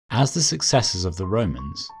As the successors of the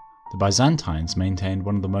Romans, the Byzantines maintained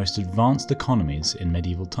one of the most advanced economies in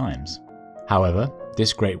medieval times. However,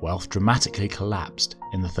 this great wealth dramatically collapsed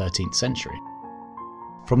in the 13th century.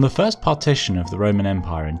 From the first partition of the Roman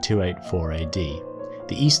Empire in 284 AD,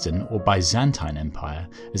 the Eastern or Byzantine Empire,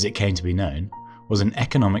 as it came to be known, was an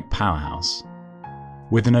economic powerhouse.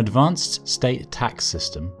 With an advanced state tax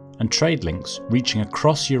system and trade links reaching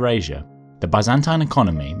across Eurasia, the Byzantine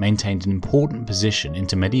economy maintained an important position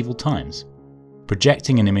into medieval times,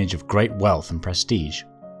 projecting an image of great wealth and prestige.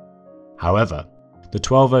 However, the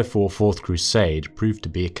 1204 Fourth Crusade proved to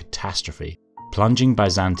be a catastrophe, plunging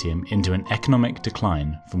Byzantium into an economic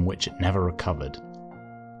decline from which it never recovered.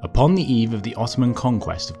 Upon the eve of the Ottoman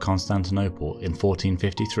conquest of Constantinople in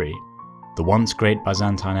 1453, the once great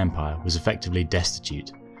Byzantine Empire was effectively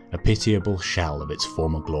destitute, a pitiable shell of its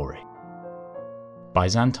former glory.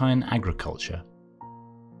 Byzantine agriculture.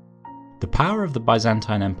 The power of the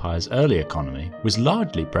Byzantine Empire's early economy was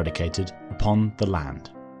largely predicated upon the land.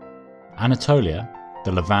 Anatolia,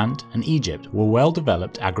 the Levant, and Egypt were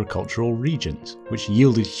well-developed agricultural regions which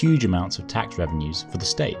yielded huge amounts of tax revenues for the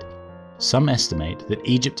state. Some estimate that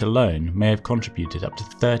Egypt alone may have contributed up to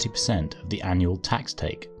 30% of the annual tax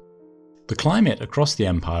take. The climate across the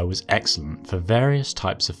empire was excellent for various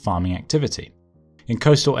types of farming activity. In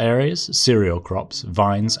coastal areas, cereal crops,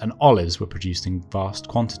 vines, and olives were produced in vast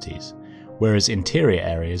quantities, whereas interior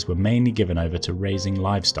areas were mainly given over to raising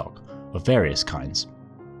livestock of various kinds.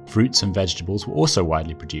 Fruits and vegetables were also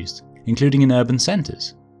widely produced, including in urban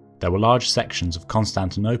centres. There were large sections of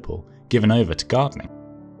Constantinople given over to gardening.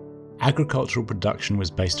 Agricultural production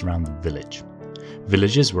was based around the village.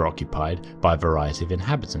 Villages were occupied by a variety of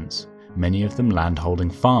inhabitants, many of them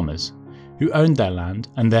landholding farmers, who owned their land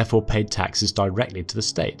and therefore paid taxes directly to the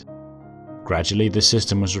state. Gradually, this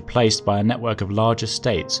system was replaced by a network of large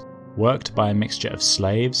estates worked by a mixture of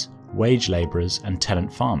slaves, wage labourers, and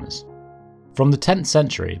tenant farmers. From the 10th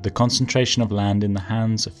century, the concentration of land in the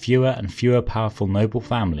hands of fewer and fewer powerful noble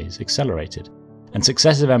families accelerated, and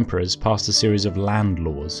successive emperors passed a series of land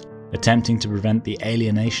laws, attempting to prevent the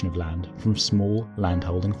alienation of land from small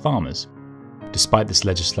landholding farmers. Despite this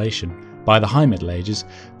legislation, by the High Middle Ages,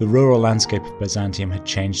 the rural landscape of Byzantium had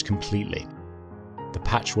changed completely. The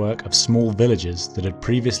patchwork of small villages that had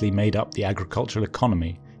previously made up the agricultural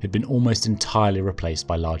economy had been almost entirely replaced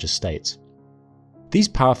by large estates. These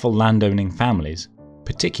powerful landowning families,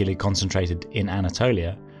 particularly concentrated in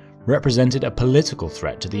Anatolia, represented a political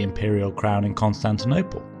threat to the imperial crown in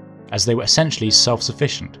Constantinople, as they were essentially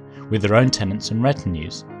self-sufficient, with their own tenants and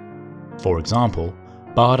retinues. For example,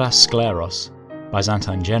 Bardas Skleros,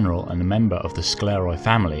 Byzantine general and a member of the Skleroi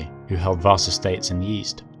family who held vast estates in the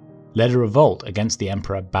east, led a revolt against the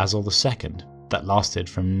Emperor Basil II that lasted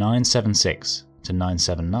from 976 to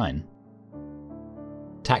 979.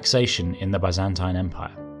 Taxation in the Byzantine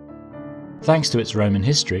Empire. Thanks to its Roman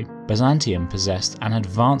history, Byzantium possessed an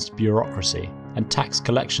advanced bureaucracy and tax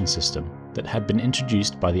collection system that had been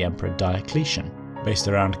introduced by the Emperor Diocletian, based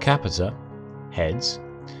around capita, heads,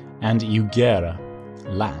 and eugera,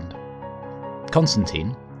 land.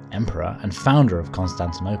 Constantine, emperor and founder of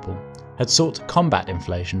Constantinople, had sought to combat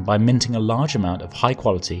inflation by minting a large amount of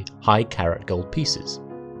high-quality, high-carat gold pieces.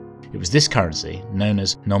 It was this currency, known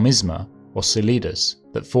as nomisma or solidus,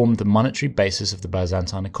 that formed the monetary basis of the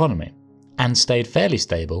Byzantine economy, and stayed fairly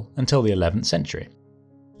stable until the 11th century.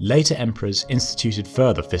 Later emperors instituted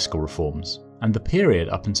further fiscal reforms, and the period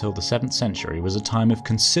up until the 7th century was a time of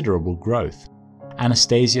considerable growth.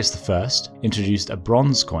 Anastasius I introduced a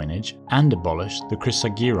bronze coinage and abolished the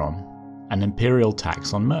chrysagiron, an imperial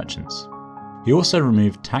tax on merchants. He also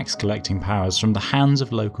removed tax collecting powers from the hands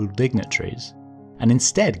of local dignitaries, and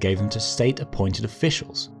instead gave them to state-appointed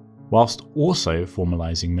officials, whilst also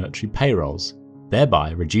formalising military payrolls,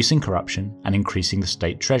 thereby reducing corruption and increasing the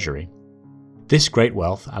state treasury. This great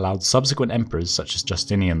wealth allowed subsequent emperors such as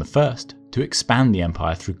Justinian I to expand the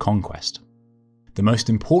empire through conquest. The most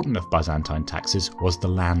important of Byzantine taxes was the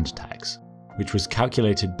land tax, which was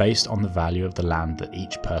calculated based on the value of the land that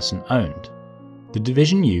each person owned. The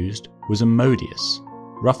division used was a modius,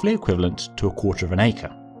 roughly equivalent to a quarter of an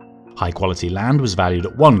acre. High-quality land was valued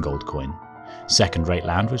at 1 gold coin, second-rate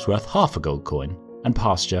land was worth half a gold coin, and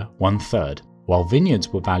pasture 1/3, while vineyards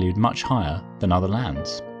were valued much higher than other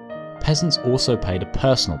lands. Peasants also paid a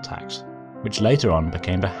personal tax, which later on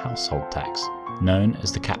became a household tax, known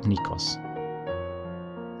as the kapnikos.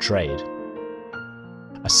 Trade.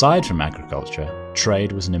 Aside from agriculture,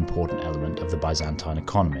 trade was an important element of the Byzantine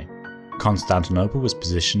economy. Constantinople was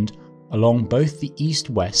positioned along both the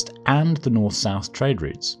east-west and the north-south trade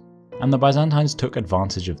routes, and the Byzantines took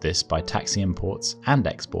advantage of this by taxing imports and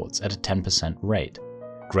exports at a 10% rate,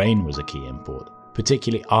 Grain was a key import,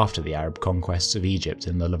 particularly after the Arab conquests of Egypt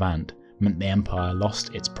and the Levant meant the empire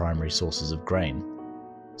lost its primary sources of grain.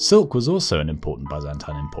 Silk was also an important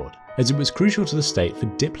Byzantine import, as it was crucial to the state for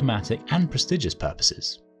diplomatic and prestigious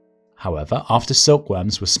purposes. However, after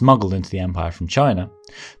silkworms were smuggled into the empire from China,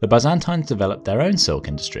 the Byzantines developed their own silk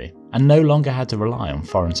industry and no longer had to rely on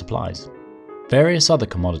foreign supplies. Various other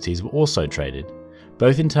commodities were also traded,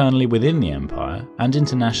 both internally within the empire and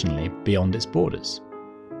internationally beyond its borders.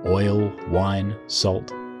 Oil, wine,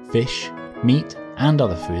 salt, fish, meat, and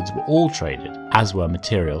other foods were all traded, as were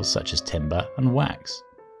materials such as timber and wax.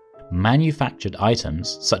 Manufactured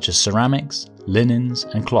items such as ceramics, linens,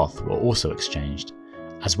 and cloth were also exchanged,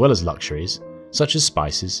 as well as luxuries such as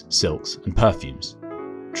spices, silks, and perfumes.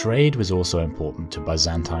 Trade was also important to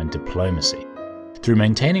Byzantine diplomacy. Through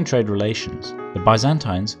maintaining trade relations, the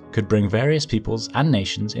Byzantines could bring various peoples and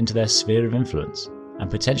nations into their sphere of influence and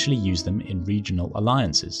potentially use them in regional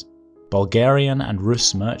alliances. Bulgarian and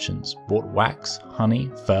Rus merchants bought wax, honey,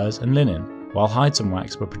 furs, and linen, while hides and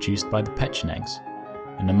wax were produced by the Pechenegs,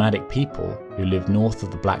 a nomadic people who lived north of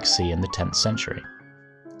the Black Sea in the 10th century.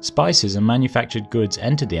 Spices and manufactured goods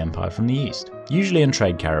entered the empire from the east, usually in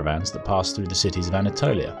trade caravans that passed through the cities of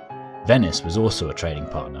Anatolia. Venice was also a trading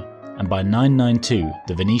partner, and by 992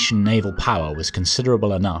 the Venetian naval power was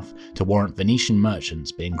considerable enough to warrant Venetian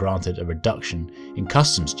merchants being granted a reduction in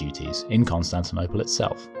customs duties in Constantinople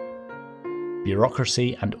itself.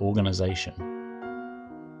 Bureaucracy and organisation.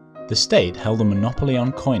 The state held a monopoly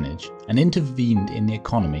on coinage and intervened in the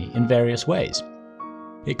economy in various ways.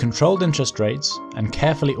 It controlled interest rates and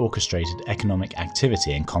carefully orchestrated economic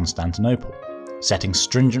activity in Constantinople, setting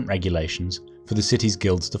stringent regulations for the city's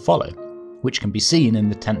guilds to follow, which can be seen in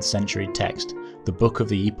the 10th century text, the Book of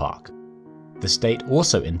the Epoch. The state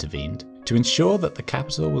also intervened to ensure that the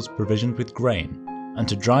capital was provisioned with grain and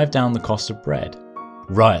to drive down the cost of bread.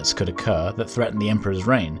 Riots could occur that threatened the emperor's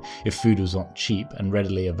reign if food was not cheap and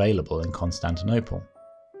readily available in Constantinople.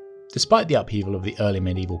 Despite the upheaval of the early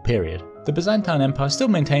medieval period, the Byzantine Empire still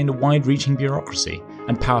maintained a wide-reaching bureaucracy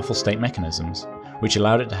and powerful state mechanisms, which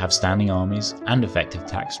allowed it to have standing armies and effective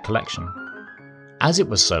tax collection. As it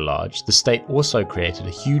was so large, the state also created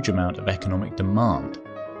a huge amount of economic demand,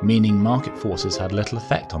 meaning market forces had little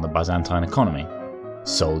effect on the Byzantine economy.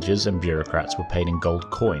 Soldiers and bureaucrats were paid in gold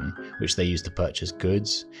coin, which they used to purchase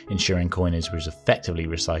goods, ensuring coinage was effectively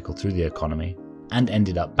recycled through the economy, and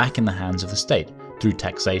ended up back in the hands of the state through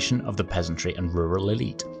taxation of the peasantry and rural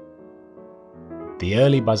elite. The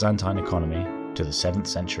early Byzantine economy to the 7th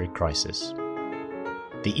century crisis.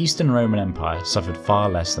 The Eastern Roman Empire suffered far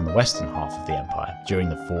less than the western half of the empire during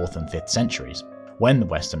the 4th and 5th centuries, when the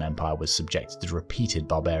Western Empire was subjected to repeated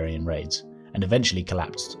barbarian raids, and eventually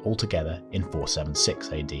collapsed altogether in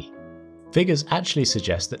 476 AD. Figures actually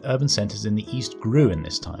suggest that urban centres in the east grew in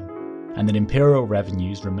this time, and that imperial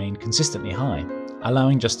revenues remained consistently high,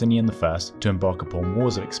 allowing Justinian I to embark upon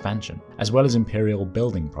wars of expansion, as well as imperial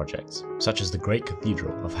building projects, such as the Great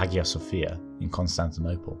Cathedral of Hagia Sophia in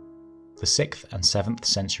Constantinople. The 6th and 7th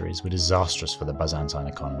centuries were disastrous for the Byzantine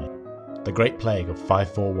economy. The Great Plague of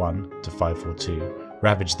 541 to 542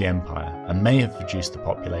 ravaged the empire and may have reduced the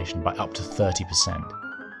population by up to 30%.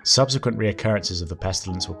 Subsequent reoccurrences of the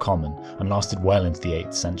pestilence were common and lasted well into the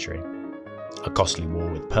 8th century. A costly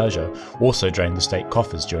war with Persia also drained the state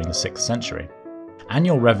coffers during the 6th century.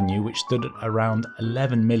 Annual revenue, which stood at around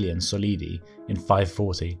 11 million solidi in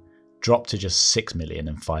 540, dropped to just 6 million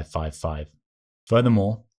in 555.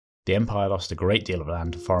 Furthermore, the empire lost a great deal of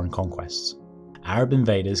land to foreign conquests. Arab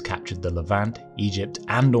invaders captured the Levant, Egypt,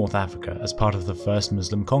 and North Africa as part of the first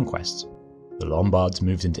Muslim conquests. The Lombards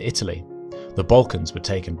moved into Italy. The Balkans were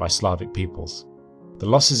taken by Slavic peoples. The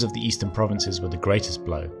losses of the eastern provinces were the greatest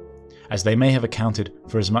blow, as they may have accounted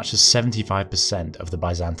for as much as 75% of the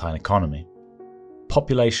Byzantine economy.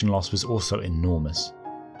 Population loss was also enormous.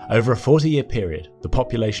 Over a 40-year period, the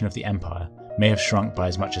population of the empire may have shrunk by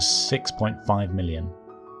as much as 6.5 million,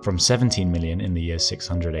 from 17 million in the year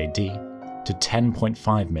 600 AD to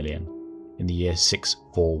 10.5 million in the year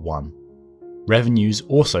 641. Revenues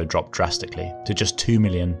also dropped drastically to just 2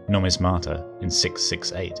 million numismata in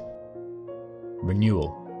 668.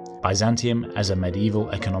 Renewal: Byzantium as a medieval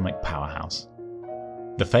economic powerhouse.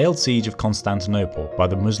 The failed siege of Constantinople by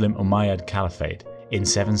the Muslim Umayyad Caliphate in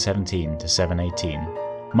 717 to 718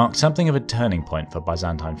 marked something of a turning point for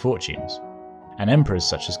Byzantine fortunes, and emperors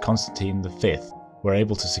such as Constantine V were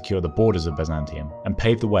able to secure the borders of Byzantium and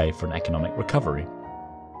pave the way for an economic recovery.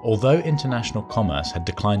 Although international commerce had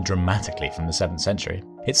declined dramatically from the 7th century,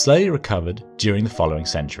 it slowly recovered during the following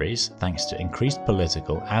centuries thanks to increased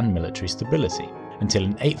political and military stability, until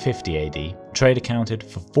in 850 AD, trade accounted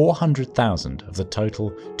for 400,000 of the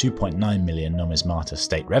total 2.9 million numismata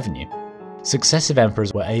state revenue. Successive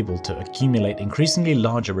emperors were able to accumulate increasingly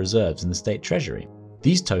larger reserves in the state treasury.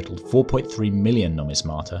 These totaled 4.3 million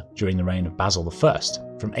numismata during the reign of Basil I,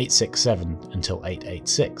 from 867 until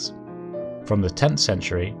 886. From the 10th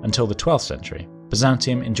century until the 12th century,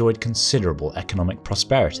 Byzantium enjoyed considerable economic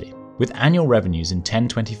prosperity, with annual revenues in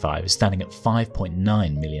 1025 standing at 5.9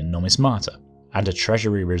 million numismata, and a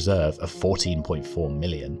treasury reserve of 14.4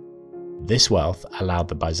 million. This wealth allowed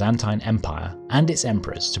the Byzantine Empire and its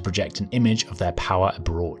emperors to project an image of their power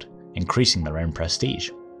abroad, increasing their own prestige.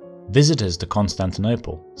 Visitors to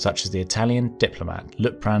Constantinople, such as the Italian diplomat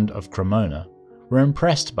Liutprand of Cremona, were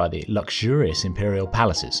impressed by the luxurious imperial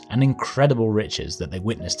palaces and incredible riches that they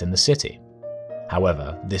witnessed in the city.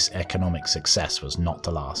 However, this economic success was not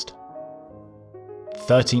to last.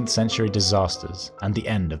 13th century disasters and the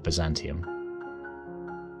end of Byzantium.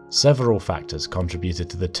 Several factors contributed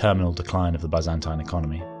to the terminal decline of the Byzantine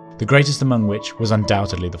economy, the greatest among which was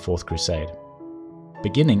undoubtedly the Fourth Crusade.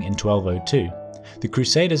 Beginning in 1202, the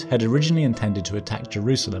Crusaders had originally intended to attack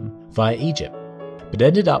Jerusalem via Egypt, but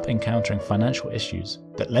ended up encountering financial issues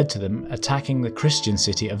that led to them attacking the Christian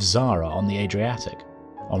city of Zara on the Adriatic.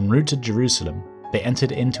 En route to Jerusalem, they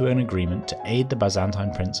entered into an agreement to aid the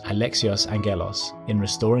Byzantine prince Alexios Angelos in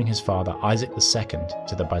restoring his father Isaac II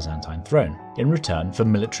to the Byzantine throne, in return for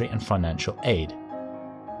military and financial aid.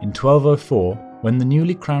 In 1204, when the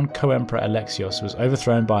newly crowned co-emperor Alexios was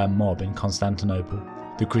overthrown by a mob in Constantinople,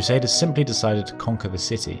 the Crusaders simply decided to conquer the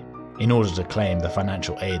city in order to claim the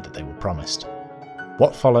financial aid that they were promised.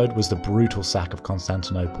 What followed was the brutal sack of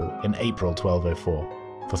Constantinople in April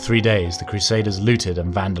 1204. For 3 days, the Crusaders looted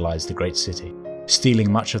and vandalized the great city,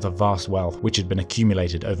 stealing much of the vast wealth which had been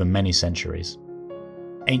accumulated over many centuries.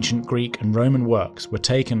 Ancient Greek and Roman works were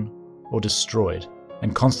taken or destroyed,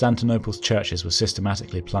 and Constantinople's churches were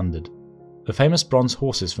systematically plundered. The famous bronze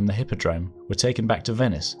horses from the Hippodrome were taken back to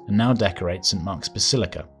Venice and now decorate St. Mark's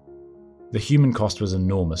Basilica. The human cost was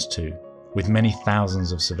enormous too, with many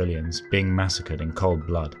thousands of civilians being massacred in cold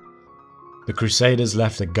blood. The Crusaders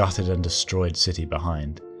left a gutted and destroyed city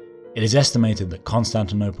behind. It is estimated that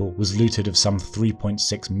Constantinople was looted of some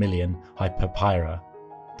 3.6 million hyperpyra,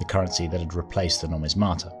 the currency that had replaced the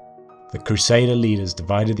numismata. The Crusader leaders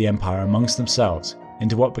divided the empire amongst themselves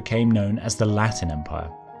into what became known as the Latin Empire,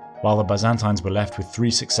 while the Byzantines were left with 3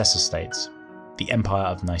 successor states: the Empire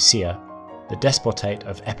of Nicaea, the Despotate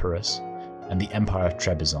of Epirus, and the Empire of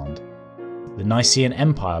Trebizond. The Nicaean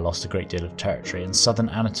Empire lost a great deal of territory in southern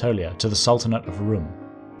Anatolia to the Sultanate of Rum,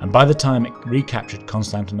 and by the time it recaptured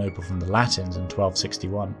Constantinople from the Latins in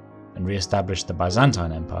 1261 and re-established the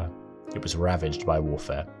Byzantine Empire, it was ravaged by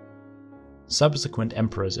warfare. Subsequent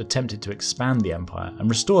emperors attempted to expand the empire and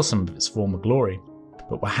restore some of its former glory,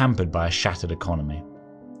 but were hampered by a shattered economy.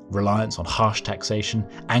 Reliance on harsh taxation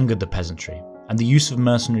angered the peasantry, and the use of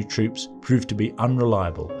mercenary troops proved to be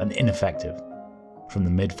unreliable and ineffective. From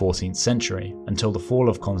the mid-14th century until the fall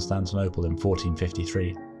of Constantinople in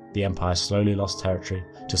 1453, the empire slowly lost territory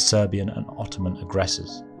to Serbian and Ottoman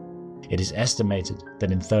aggressors. It is estimated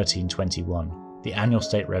that in 1321, the annual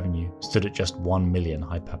state revenue stood at just 1 million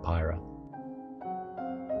hyperpyra.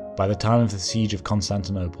 By the time of the siege of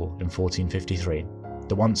Constantinople in 1453,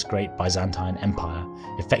 the once great Byzantine Empire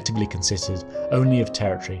effectively consisted only of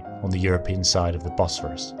territory on the European side of the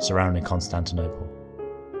Bosphorus surrounding Constantinople.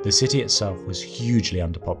 The city itself was hugely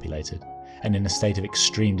underpopulated and in a state of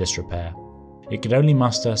extreme disrepair. It could only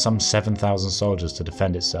muster some 7,000 soldiers to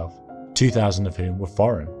defend itself, 2,000 of whom were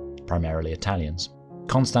foreign, primarily Italians.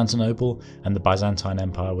 Constantinople, and the Byzantine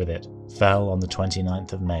Empire with it, fell on the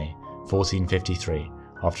 29th of May, 1453,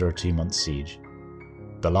 after a 2-month siege.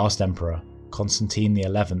 The last emperor, Constantine XI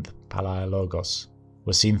Palaiologos,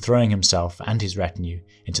 was seen throwing himself and his retinue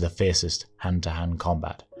into the fiercest hand-to-hand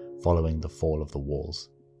combat following the fall of the walls.